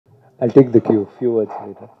I'll take the cue, few words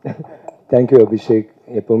later. Thank you, Abhishek.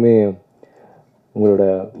 எப்போவுமே உங்களோட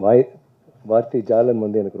வார்த்தை ஜாலம்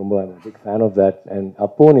வந்து எனக்கு ரொம்ப big fan of that. And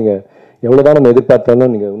அப்போது நீங்கள் எவ்வளோ தான் நம்ம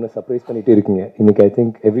எதிர்பார்த்தாலும் நீங்கள் இன்னும் சர்ப்ரைஸ் பண்ணிகிட்டே இருக்கீங்க. இன்றைக்கி I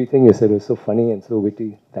think every thing is it so funny and so விட்டி.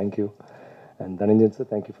 Thank you. And Dhananjan sir,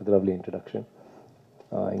 thank you for the lovely introduction.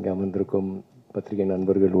 இங்கே அமர்ந்திருக்கும் பத்திரிகை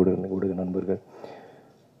நண்பர்கள், ஊடக நண்பர்கள்,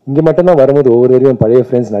 இங்கே மட்டும்தான் வரும்போது ஒவ்வொரு தடவையும் பழைய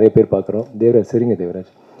ஃப்ரெண்ட்ஸ் நிறைய பேர் பார்க்குறோம். தேவராஜ், சரிங்க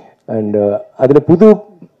தேவராஜ். அண்ட் அதில் புது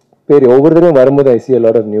பேர் ஒவ்வொரு தடவையும் வரும்போது ஐ C a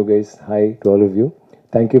lot of new guys. Hi to all of you.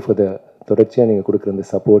 Thank you for the தொடர்ச்சியாக நீங்கள் கொடுக்குற அந்த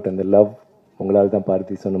சப்போர்ட் அந்த லவ். உங்களால் தான்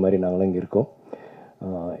பார்த்தி சொன்ன மாதிரி நாங்களும் இங்கே இருக்கோம்.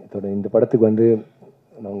 இதோட இந்த படத்துக்கு வந்து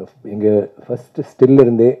நாங்கள் எங்கள் ஃபஸ்ட்டு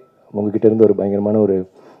ஸ்டில்லிருந்தே உங்ககிட்ட இருந்து ஒரு பயங்கரமான ஒரு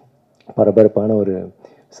பரபரப்பான ஒரு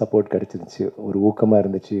சப்போர்ட் கிடச்சிருந்துச்சு, ஒரு ஊக்கமாக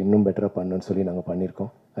இருந்துச்சு, இன்னும் பெட்டராக பண்ணணும்னு சொல்லி நாங்கள்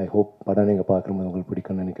பண்ணியிருக்கோம். ஐ ஹோப் படம் நீங்கள் பார்க்கும்போது உங்களுக்கு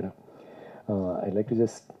பிடிக்கும்னு நினைக்கிறேன். ஐ லைக் டு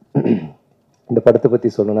ஜஸ்ட் இந்த படத்தை பற்றி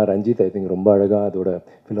சொல்லணும்னா, ரஞ்சித் ஐ திங்க் ரொம்ப அழகாக அதோட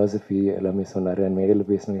ஃபிலாசபி எல்லாமே சொன்னார். அண்ட் மேடையில்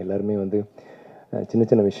பேசினவங்க எல்லாருமே வந்து சின்ன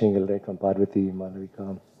சின்ன விஷயங்கள், right from Parvati, Malavika,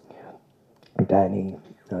 Danny,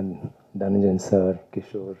 Dhananjan sir,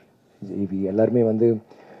 Kishore, ஜெய்வி, எல்லாருமே வந்து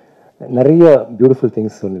நிறைய பியூட்டிஃபுல்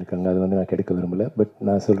திங்ஸ் சொல்லியிருக்காங்க. அது வந்து நான் கெடுக்க விரும்பலை. பட்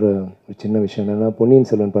நான் சொல்கிற ஒரு சின்ன விஷயம் என்னென்னா, பொன்னியின்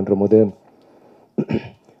செல்வன் பண்ணுற போது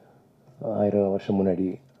 1000 வருஷம் முன்னாடி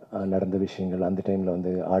நடந்த விஷயங்கள், அந்த டைமில்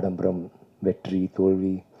வந்து ஆடம்பரம், வெற்றி,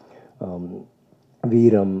 தோல்வி,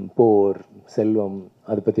 வீரம், போர், செல்வம்,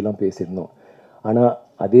 அதை பற்றிலாம் பேசியிருந்தோம். ஆனால்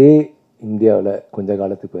அதே இந்தியாவில் கொஞ்ச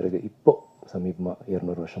காலத்துக்கு பிறகு இப்போ சமீபமாக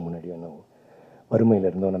 200 வருஷம் முன்னாடி என்ன வறுமையில்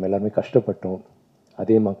இருந்தோம், நம்ம எல்லாருமே கஷ்டப்பட்டோம்.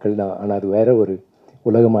 அதே மக்கள் தான். ஆனால் அது வேற ஒரு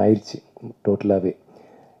உலகம் ஆயிடுச்சு டோட்டலாகவே.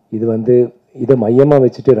 இது வந்து இதை மையமாக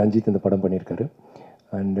வச்சுட்டு ரஞ்சித் இந்த படம் பண்ணியிருக்காரு.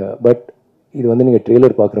 அண்ட் பட் இது வந்து நீங்கள்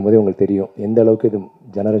ட்ரெய்லர் பார்க்குற போதே உங்களுக்கு தெரியும் எந்த அளவுக்கு இது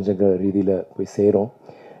ஜனரஞ்சக ரீதியில் போய் சேரும்,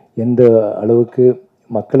 எந்த அளவுக்கு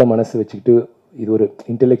மக்களை மனசு வச்சுக்கிட்டு இது ஒரு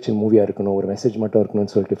இன்டெலெக்சுவல் மூவியாக இருக்கணும், ஒரு மெசேஜ் மட்டும்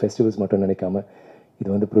இருக்கணும்னு சொல்லிட்டு ஃபெஸ்டிவல்ஸ் மட்டும் நினைக்காம, இது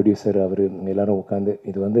வந்து ப்ரொடியூசர் அவர் எல்லோரும் உட்காந்து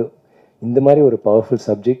இது வந்து இந்த மாதிரி ஒரு பவர்ஃபுல்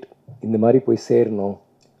சப்ஜெக்ட் இந்த மாதிரி போய் சேரணும்,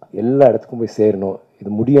 எல்லா இடத்துக்கும் போய் சேரணும்,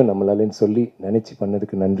 இது முடியும் நம்மளாலன்னு சொல்லி நினச்சி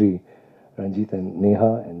பண்ணதுக்கு நன்றி Ranjith and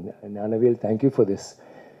Neha and Gnanavel. Thank you for this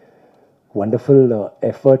wonderful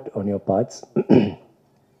effort on your parts.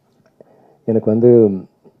 எனக்கு வந்து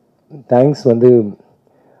தேங்க்ஸ் வந்து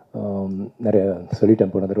நிறைய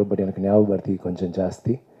சொல்லிட்டேன் போன தடவை, பட் எனக்கு ஞாபகப்படுத்தி கொஞ்சம்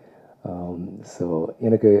ஜாஸ்தி. ஸோ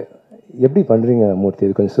எனக்கு எப்படி பண்ணுறீங்க மூர்த்தி,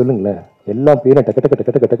 இது கொஞ்சம் சொல்லுங்களேன். எல்லா பேரும் டக்கு டக்கு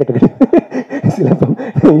டக்கு டக்கு டக்கு டக்கு சிலப்போ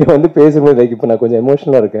இங்கே வந்து பேசும்போது லைக் இப்போ நான் கொஞ்சம்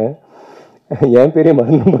எமோஷனலாக இருக்கேன், என் பேரே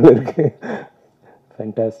மறந்து போல இருக்கு.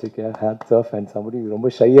 Fantastic, hats off. And somebody ரொம்ப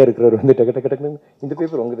ஷையாக இருக்கிறவர் வந்து டக்கு டக்கு டக்குன்னு இந்த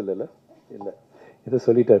பேப்பர் உங்கது இல்லை இல்லை ஏதோ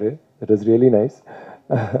சொல்லிட்டாரு. It was really nice.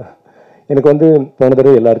 எனக்கு வந்து போன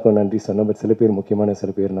தடவை எல்லாருக்கும் நன்றி சொன்னேன், பட் சில பேர் முக்கியமான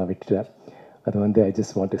சில பேர் நான் விட்டுட்டேன். அது வந்து I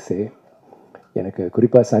just want to say, எனக்கு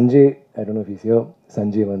குறிப்பாக Sanjay, I don't know if you,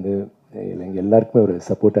 Sanjay வந்து எங்கள் எல்லாருக்குமே ஒரு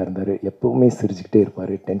சப்போர்ட்டாக இருந்தார். எப்போவுமே சிரிச்சுக்கிட்டே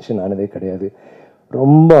இருப்பார், டென்ஷன் ஆனதே கிடையாது,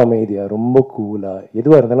 ரொம்ப அமைதியாக, ரொம்ப கூலாக,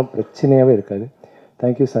 எதுவாக இருந்தாலும் பிரச்சனையாகவே இருக்காது.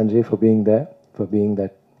 Thank you Sanjay for being the for being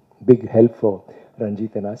that big help for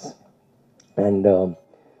Ranjith and as. And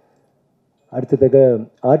அடுத்ததாக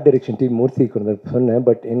ஆர்ட் டைரக்ஷன் டீம் மூர்த்தி கொண்டு சொன்னேன்.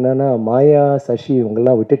 பட் என்னென்னா மாயா, சசி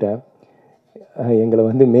இவங்கெல்லாம் விட்டுட்டேன். எங்களை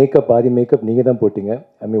வந்து மேக்கப், பாதி மேக்கப் நீங்கள் தான் போட்டிங்க.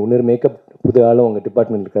 ஐ மீன் இன்னொரு மேக்கப் புது ஆளும் உங்கள்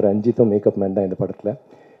டிபார்ட்மெண்ட் இருக்கார், ரஞ்சித்தும் மேக்கப் மேன் தான் இந்த படத்தில்.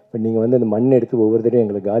 பட் நீங்கள் வந்து அந்த மண் எடுத்து ஒவ்வொரு தடையும்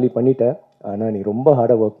எங்களை காலி பண்ணிட்டேன். ஆனால் நீ ரொம்ப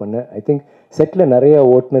ஹார்டாக ஒர்க் பண்ண. ஐ திங்க் செட்டில் நிறையா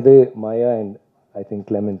ஓட்டினது மாயா and I think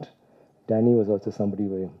Clement. Danny was also somebody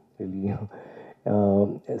really.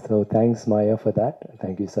 So thanks Maya for that.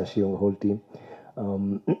 Thank you Sashi, உங்கள் ஹோல் டீம்.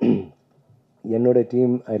 என்னோட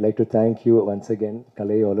team, I like to thank you once again,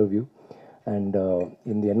 Kalai, all of you. And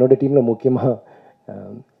இந்த என்னோட டீமில் முக்கியமாக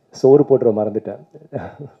சோறு போட்டுற மறந்துட்டேன்.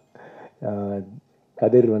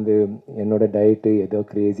 கதிர் வந்து என்னோட டயட்டு ஏதோ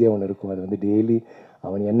க்ரேஸியாக ஒன்று இருக்கும், அது வந்து டெய்லி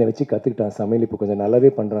அவன் என்னை வச்சு கற்றுக்கிட்டான் சமையல். இப்போ கொஞ்சம் நல்லாவே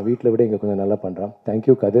பண்ணுறான், வீட்டில் விட இங்கே கொஞ்சம் நல்லா பண்ணுறான்.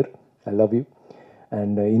 Thank you Kathir, I love you.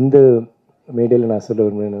 And இந்த மேடையில் நான் சொல்ல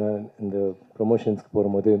விரும்புகிறேன்னா, இந்த ப்ரொமோஷன்ஸ்க்கு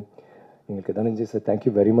போகும்போது எங்களுக்கு Dhananjay sir,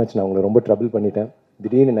 thank you very much. நான் உங்களை ரொம்ப ட்ரபிள் பண்ணிட்டேன்.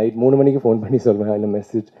 திடீர்னு நைட் 3 மணிக்கு ஃபோன் பண்ணி சொல்வேன், இல்லை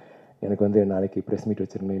மெசேஜ், எனக்கு வந்து நாளைக்கு ப்ரெஸ் மீட்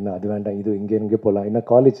வச்சுருந்தேன், இன்னும் அது வேண்டாம், இது இங்கே போகலாம், இன்னும்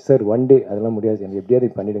காலேஜ் சார் 1 டே அதெல்லாம் முடியாது, எனக்கு எப்படியாவது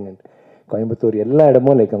பண்ணிவிடுங்க. கோயம்புத்தூர் எல்லா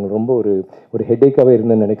இடமும் லைக் அவங்க ரொம்ப ஒரு ஹெட்டேக்காகவே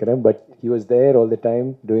இருந்தேன்னு நினைக்கிறேன். But he was there all the time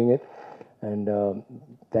doing it. And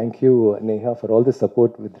thank you Neha for all the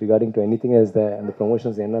support with regarding to any thing S த அந்த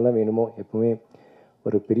ப்ரொமோஷன்ஸ் என்னெல்லாம் வேணுமோ எப்பவுமே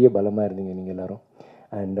ஒரு பெரிய பலமாக இருந்தீங்க நீங்கள் எல்லோரும்.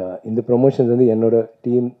 அண்ட் இந்த ப்ரொமோஷன்ஸ் வந்து என்னோட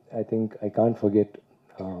team, I think I can't forget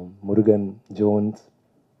Murugan, Jones,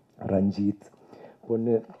 Ranjith,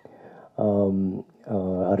 பொண்ணு,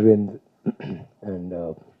 அரவிந்த் அண்ட்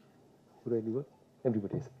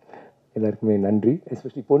எவ்ரிபடி, எல்லாருக்குமே நன்றி.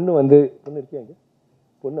 எஸ்பெஷலி பொண்ணு இருக்கியாங்க,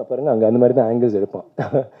 பொண்ணு பாருங்க அங்கே அந்த மாதிரி தான் ஆங்கிள்ஸ் எடுப்பான்.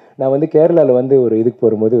 நான் வந்து கேரளாவில் வந்து ஒரு இதுக்கு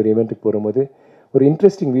போகும்போது, ஒரு ஈவெண்ட்டுக்கு போகும்போது ஒரு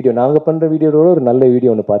இன்ட்ரெஸ்டிங் வீடியோ, நாங்கள் பண்ணுற வீடியோவோட ஒரு நல்ல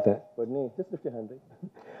வீடியோ ஒன்று பார்த்தேன். உடனே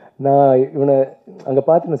நான் இவனை அங்கே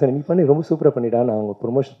பார்த்துன்னு சார், நீ பண்ணி ரொம்ப சூப்பராக பண்ணிடா, நான் அவங்க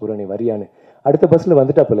ப்ரொமோஷன் போகிறேன், நீ வரியான்னு. அடுத்த பஸ்ஸில்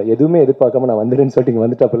வந்துட்டாப்பில்ல, எதுவுமே எதிர்பார்க்காம நான் வந்துடுன்னு சொல்லிட்டு இங்கே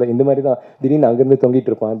வந்துட்டாப்பில்ல. இந்த மாதிரி தான் திடீர்னு அங்கேருந்து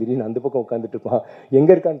தொங்கிட்டு இருப்பான், திடீர்னு அந்த பக்கம் உட்காந்துட்டு இருப்பான்,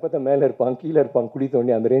 எங்கே இருக்கான்னு பார்த்தா மேலே இருப்பான், கீழே இருப்பான், குழி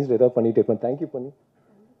தோண்டி அந்த ரேஞ்சில் ஏதாவது பண்ணிட்டு இருப்பான். தேங்க்யூ பண்ணி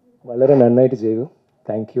வளர நன்னாயிட்டு ஜெய்வு.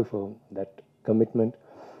 Thank you for that commitment.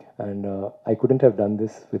 And I couldn't have done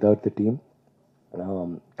this without the team.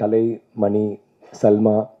 கலை, மணி,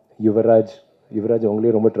 சல்மா, யுவராஜ். யுவராஜ்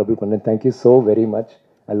உங்களையும் ரொம்ப ட்ரபிள் பண்ணேன். Thank you so very much.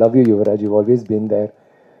 I love you Yuvraj. You always been there.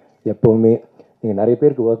 எப்போவுமே நீங்கள் நிறைய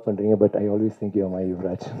பேருக்கு ஒர்க் பண்ணுறீங்க, but I always think you my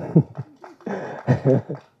Yuvraj.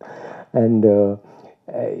 And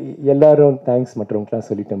எல்லாரும் thanks மற்றவங்களாம்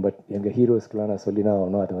சொல்லிட்டேன், பட் எங்கள் ஹீரோஸ்க்கெலாம் நான் சொல்லி தான்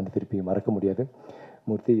ஆகணும். அதை வந்து திருப்பி மறக்க முடியாது.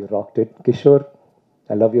 மூர்த்தி, you wrought it. Kishore,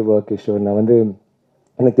 I love you work Kishore. நான் வந்து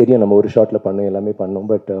எனக்கு தெரியும் நம்ம ஒரு ஷாட்டில் பண்ணோம், எல்லாமே பண்ணோம்,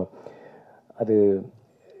 பட் அது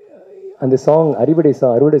அந்த சாங் அறுவடை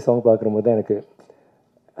சாங் பார்க்கும்போது தான் எனக்கு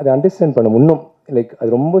அதை அண்டர்ஸ்டாண்ட் பண்ண இன்னும் லைக் அது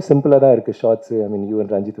ரொம்ப சிம்பிளாக தான் இருக்குது shorts. I mean you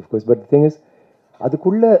and Ranjith of course, but thing is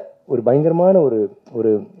அதுக்குள்ளே ஒரு பயங்கரமான ஒரு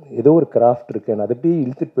ஏதோ ஒரு கிராஃப்ட் இருக்குது. அது அப்படியே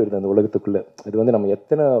இழுத்துட்டு போயிடுது அந்த உலகத்துக்குள்ளே. அது வந்து நம்ம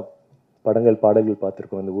எத்தனை பாடல்கள்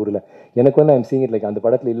பார்த்துருக்கோம் அந்த ஊரில். எனக்கு வந்து ஐம் சீங் இட் லைக் அந்த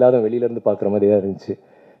படத்தில் இல்லாத வெளியிலேருந்து பார்க்குற மாதிரியே இருந்துச்சு.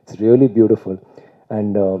 It's really beautiful.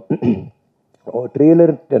 And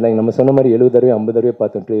trailer like நம்ம சொன்ன மாதிரி 70 தடவை 50 தடவை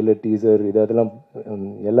பார்த்தோம். ட்ரெய்லர், டீசர், அதெல்லாம்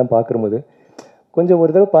எல்லாம் பார்க்கும்போது கொஞ்சம்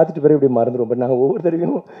ஒரு தடவை பார்த்துட்டு பிறகு இப்படி மறந்துடும். பட் நாங்கள் ஒவ்வொரு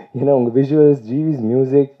தடவையும் ஏன்னா உங்கள் visuals, ஜிவிஸ்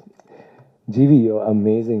music, GV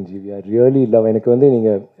amazing. GV I really love. எனக்கு வந்து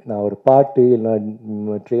நான் ஒரு பாட்டு இல்லைனா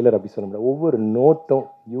ட்ரெய்லர் அப்படி சொல்ல முடியாது, ஒவ்வொரு நோட்டும்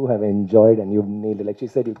you have enjoyed and you need like she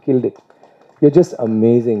said you guilt it. You just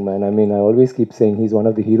amazing man. I mean I always keep saying he is one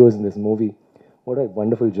of the heroes in this movie. What a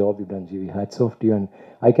wonderful job you've done, Jivi. Hats off to you. And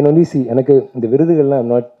I can only see, எனக்கு இந்த விருதுகள்லாம் I'm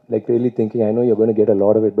not like really thinking, I know you're going to get a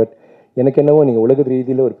lot of it, but எனக்கு என்னவோ நீங்கள் உலக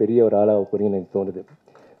ரீதியில் ஒரு பெரிய ஒரு ஆளாக போகிறீங்கன்னு எனக்கு தோணுது.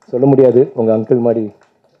 சொல்ல முடியாது, உங்கள் அங்கிள் மாதிரி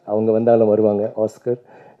அவங்க வந்தாலும் வருவாங்க, Oscar.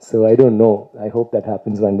 So I don't know, I hope that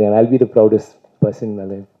happens one day and I'll be the proudest person in my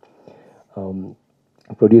life.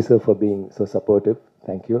 Producer for being so supportive.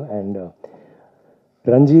 Thank you. And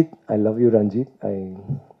Ranjit, I love you Ranjit.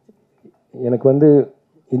 எனக்கு வந்து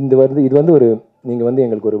இது வந்து ஒரு நீங்கள் வந்து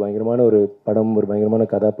எங்களுக்கு ஒரு பயங்கரமான ஒரு படம், ஒரு பயங்கரமான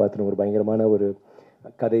கதாபாத்திரம், ஒரு பயங்கரமான ஒரு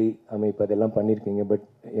கதை அமைப்பு அதெல்லாம் பண்ணியிருக்கீங்க, பட்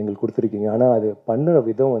எங்களுக்கு கொடுத்துருக்கீங்க. ஆனால் அது பண்ணுற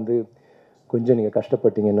விதம் வந்து கொஞ்சம் நீங்கள்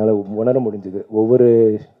கஷ்டப்பட்டீங்க, என்னால் உணர முடிஞ்சுது. ஒவ்வொரு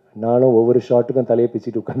நானும் ஒவ்வொரு ஷாட்டுக்கும் தலையை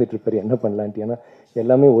பிச்சுட்டு உட்காந்துட்டு இருப்பார் என்ன பண்ணலான்ட்டு. ஏன்னா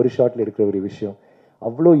எல்லாமே ஒரு ஷாட்டில் இருக்கிற ஒரு விஷயம்,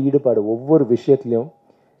 அவ்வளோ ஈடுபாடு ஒவ்வொரு விஷயத்துலையும்.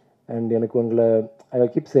 அண்ட் எனக்கு உங்களை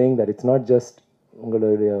I keep saying that it's not just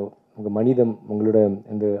உங்கள் மனிதம், உங்களோட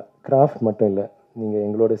இந்த கிராஃப்ட் மட்டும் இல்லை, நீங்கள்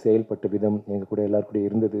எங்களோட செயல்பட்ட விதம், எங்கள் கூட எல்லாருக்கூட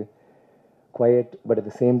இருந்தது குவையட், but at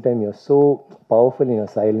the same time you are so powerful in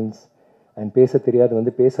your silence. And பேச தெரியாது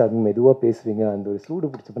வந்து பேச ஆரம்பி மெதுவாக பேசுவீங்க, அந்த ஒரு சூடு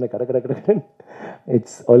பிடிச்ச பண்ண கடை.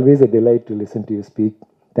 It's always a delight to listen to you speak.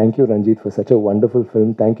 Thank you Ranjith for such a wonderful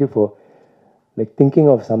film. Thank you for like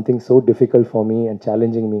thinking of something so difficult for me and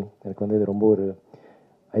challenging me. எனக்கு வந்து இது ரொம்ப ஒரு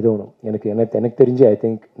ஐ டோன்ட் நோ, எனக்கு தெரிஞ்சு I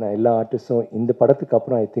think நான் எல்லா ஆர்டிஸ்ட்டும் இந்த படத்துக்கு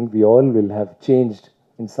அப்புறம் I think we all will have changed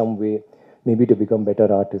in some way, maybe to become better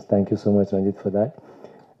artists. Thank you so much Ranjit for that.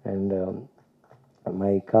 And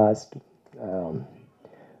my cast,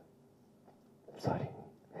 sorry,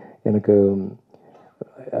 எனக்கு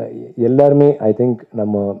எல்லாருமே I think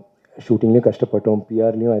நம்ம ஷூட்டிங்லேயும் கஷ்டப்பட்டோம்,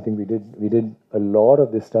 பிஆர்லேயும் I think we did a lot of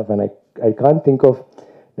this stuff and I can't think of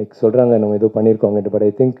like சொல்கிறாங்க நம்ம ஏதோ பண்ணியிருக்கோங்கட்டு, but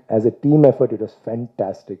I think as a team effort it was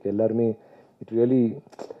fantastic. எல்லாருமே it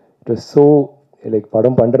was so like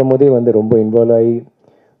படம் பண்ணுற போதே வந்து ரொம்ப இன்வால்வ் ஆகி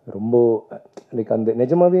ரொம்ப லைக் அந்த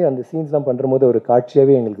நிஜமாகவே அந்த சீன்ஸ்லாம் பண்ணுற போது ஒரு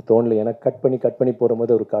காட்சியாகவே எங்களுக்கு தோணலை. ஏன்னா கட் பண்ணி போகிற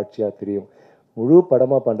போது ஒரு காட்சியாக தெரியும். முழு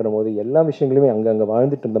படமாக பண்ணுற போது எல்லா விஷயங்களுமே அங்கே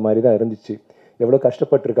வாழ்ந்துட்டு இருந்த மாதிரி தான் இருந்துச்சு. எவ்வளோ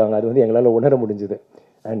கஷ்டப்பட்டுருக்காங்க அது வந்து எங்களால் உணர முடிஞ்சுது.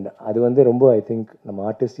 அண்ட் அது வந்து ரொம்ப ஐ திங்க் நம்ம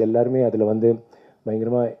ஆர்டிஸ்ட் எல்லாருமே அதில் வந்து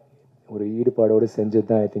பயங்கரமாக ஒரு ஈடுபாடோடு செஞ்சது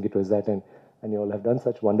தான். I think it was that. And you all have done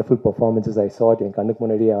such wonderful performances. I saw it என் கண்ணுக்கு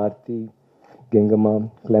முன்னாடியே Aarthi, Gengamma,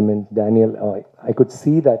 Clement, Daniel. I could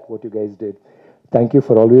see that what you guys did. Thank you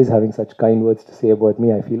for always having such kind words to say about me.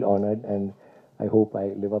 I feel honored and I hope I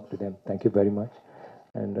live up to them. Thank you very much.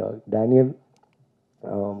 And Daniel,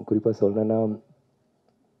 குறிப்பாக சொல்லணும்னா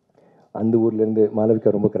அந்த ஊர்லேருந்து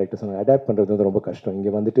மாளவிகா ரொம்ப கரெக்டாக சொன்னாங்க, adapt பண்ணுறது வந்து ரொம்ப கஷ்டம்.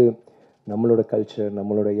 இங்கே வந்துட்டு நம்மளோட கல்ச்சர்,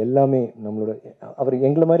 நம்மளோட எல்லாமே நம்மளோட அவர்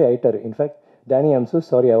எங்களை மாதிரி ஆயிட்டார். In fact Danny, I'm so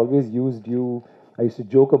sorry, I always used you, I used to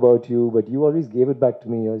joke about you, but you always gave it back to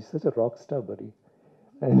me. You're such a rock star, buddy.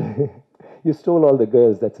 And you stole all the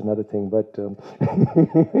girls, that's another thing, but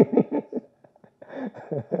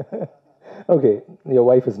okay, your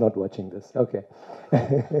wife is not watching this, okay.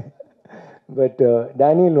 But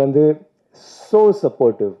Daniel வந்து so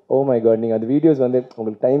supportive. Oh my God, நீங்கள் அந்த videos வந்து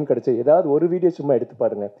உங்களுக்கு time கிடச்ச ஏதாவது ஒரு video சும்மா எடுத்து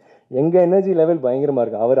பாருங்க. எங்கள் எனர்ஜி லெவல் பயங்கரமாக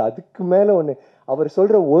இருக்கும். அவர் அதுக்கு மேலே ஒன்று, அவர்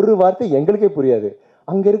சொல்கிற ஒரு வார்த்தை எங்களுக்கே புரியாது.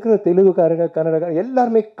 அங்கே இருக்கிற தெலுங்குக்காரங்க கன்னடக்காரங்க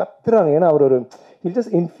எல்லாருமே கத்துறாங்க. ஏன்னா அவர் ஒரு he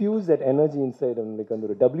just infused that energy inside him. Like அந்த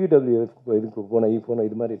ஒரு WWF இதுக்கு போன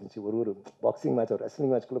இது மாதிரி இருந்துச்சு. ஒரு பாக்ஸிங் மேட்ச், ஒரு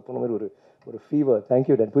ரெஸ்லிங் மேட்ச்குள்ளே போன மாதிரி ஒரு ஃபீவர்.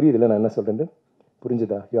 Thank you ton. புரியுதுல்ல நான் என்ன சொல்கிறேன்னு?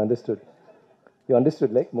 புரிஞ்சுதா? You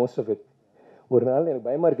understood like most of it. ஒரு நாள் எனக்கு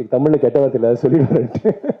பயமாக இருக்குது தமிழில் கெட்ட வார்த்தை இல்லை சொல்லிடுவேன்ட்டு.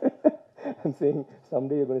 I'm saying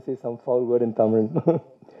someday you're going to say some foul word in Tamil.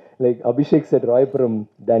 Like Abhishek said, Royapuram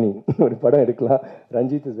Danny. ஒரு படம் எடுக்கலாம்.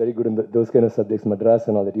 Ranjith is very good in those kind of subjects, Madras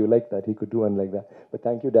and all that. You like that? He could do one like that. But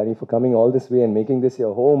thank you, Danny, for coming all this way and making this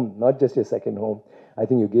your home, not just your second home. I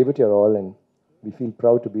think you gave it your all, and we feel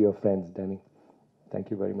proud to be your friends, Danny. Thank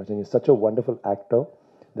you very much. And you're such a wonderful actor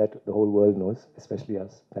that the whole world knows, especially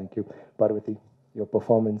us. Thank you. Parvati, your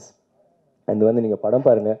performance. And வந்து நீங்கள் படம்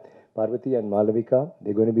பாருங்கள். Parvati and Malavika,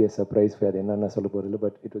 they're going to be a surprise for you. என்னென்ன சொல்ல போகிறதில்ல,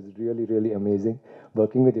 but it was really, really amazing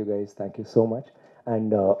working with you guys. Thank you so much.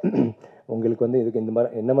 And உங்களுக்கு வந்து இதுக்கு இந்த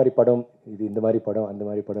மாதிரி என்ன மாதிரி படம், இது இந்த மாதிரி படம், அந்த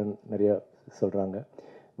மாதிரி படம் நிறைய சொல்கிறாங்க.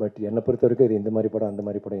 பட் என்னை பொறுத்த வரைக்கும் இது இந்த மாதிரி படம், அந்த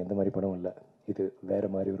மாதிரி படம், எந்த மாதிரி படம் இல்லை. இது வேறு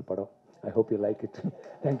மாதிரி ஒரு படம். I hope you like it.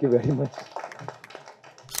 Thank you very much.